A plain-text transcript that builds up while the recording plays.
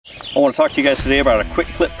I want to talk to you guys today about a quick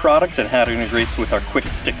clip product and how it integrates with our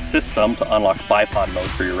Quick-StiX system to unlock bipod mode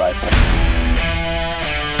for your rifle.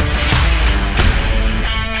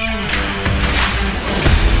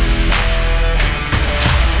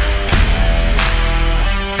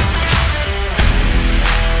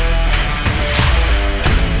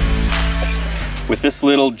 With this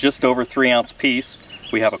little just over 3-ounce piece,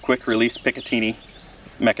 we have a quick release Picatinny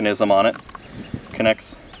mechanism on it.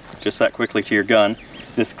 Connects just that quickly to your gun.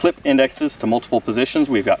 This clip indexes to multiple positions.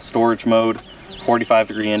 We've got storage mode,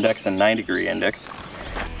 45-degree index, and 9-degree index.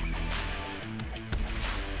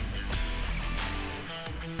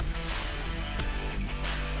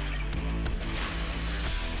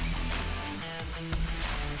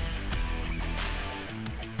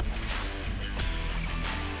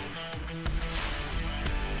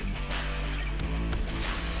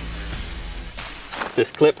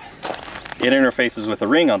 This clip, it interfaces with a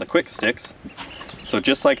ring on the Quick-StiX. So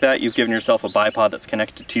just like that, you've given yourself a bipod that's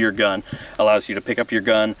connected to your gun, allows you to pick up your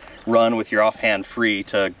gun, run with your offhand free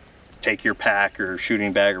to take your pack or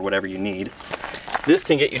shooting bag or whatever you need. This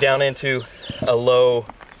can get you down into a low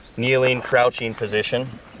kneeling, crouching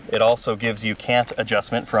position. It also gives you cant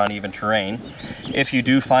adjustment for uneven terrain. If you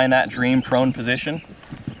do find that dream prone position,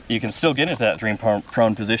 you can still get into that dream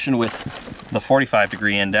prone position with the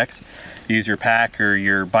 45-degree index. Use your pack or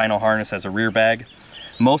your bino harness as a rear bag.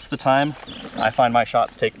 Most of the time, I find my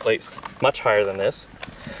shots take place much higher than this.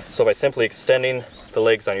 So by simply extending the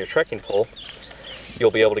legs on your trekking pole,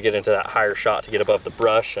 you'll be able to get into that higher shot to get above the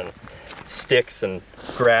brush and sticks and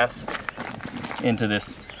grass into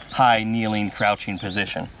this high kneeling, crouching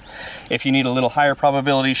position. If you need a little higher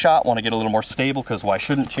probability shot, want to get a little more stable, because why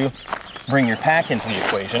shouldn't you? Bring your pack into the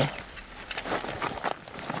equation.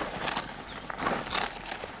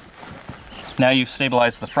 Now you've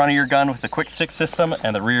stabilized the front of your gun with the Quick-StiX system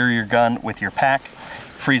and the rear of your gun with your pack.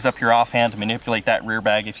 Frees up your offhand to manipulate that rear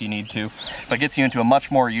bag if you need to, but gets you into a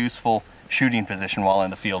much more useful shooting position while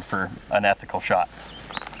in the field for an ethical shot.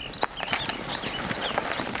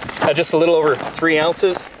 At just a little over 3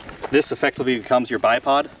 ounces, this effectively becomes your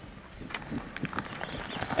bipod.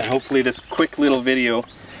 And hopefully this quick little video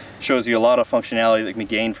shows you a lot of functionality that can be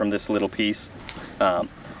gained from this little piece.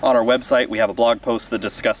 On our website, we have a blog post that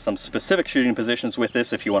discusses some specific shooting positions with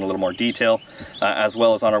this if you want a little more detail, as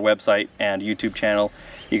well as on our website and YouTube channel.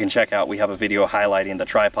 You can check out, we have a video highlighting the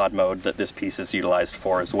tripod mode that this piece is utilized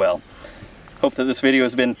for as well. Hope that this video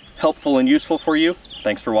has been helpful and useful for you.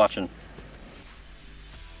 Thanks for watching.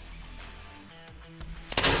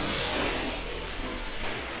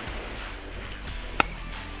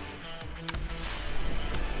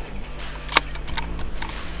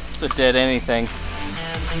 It's a dead anything.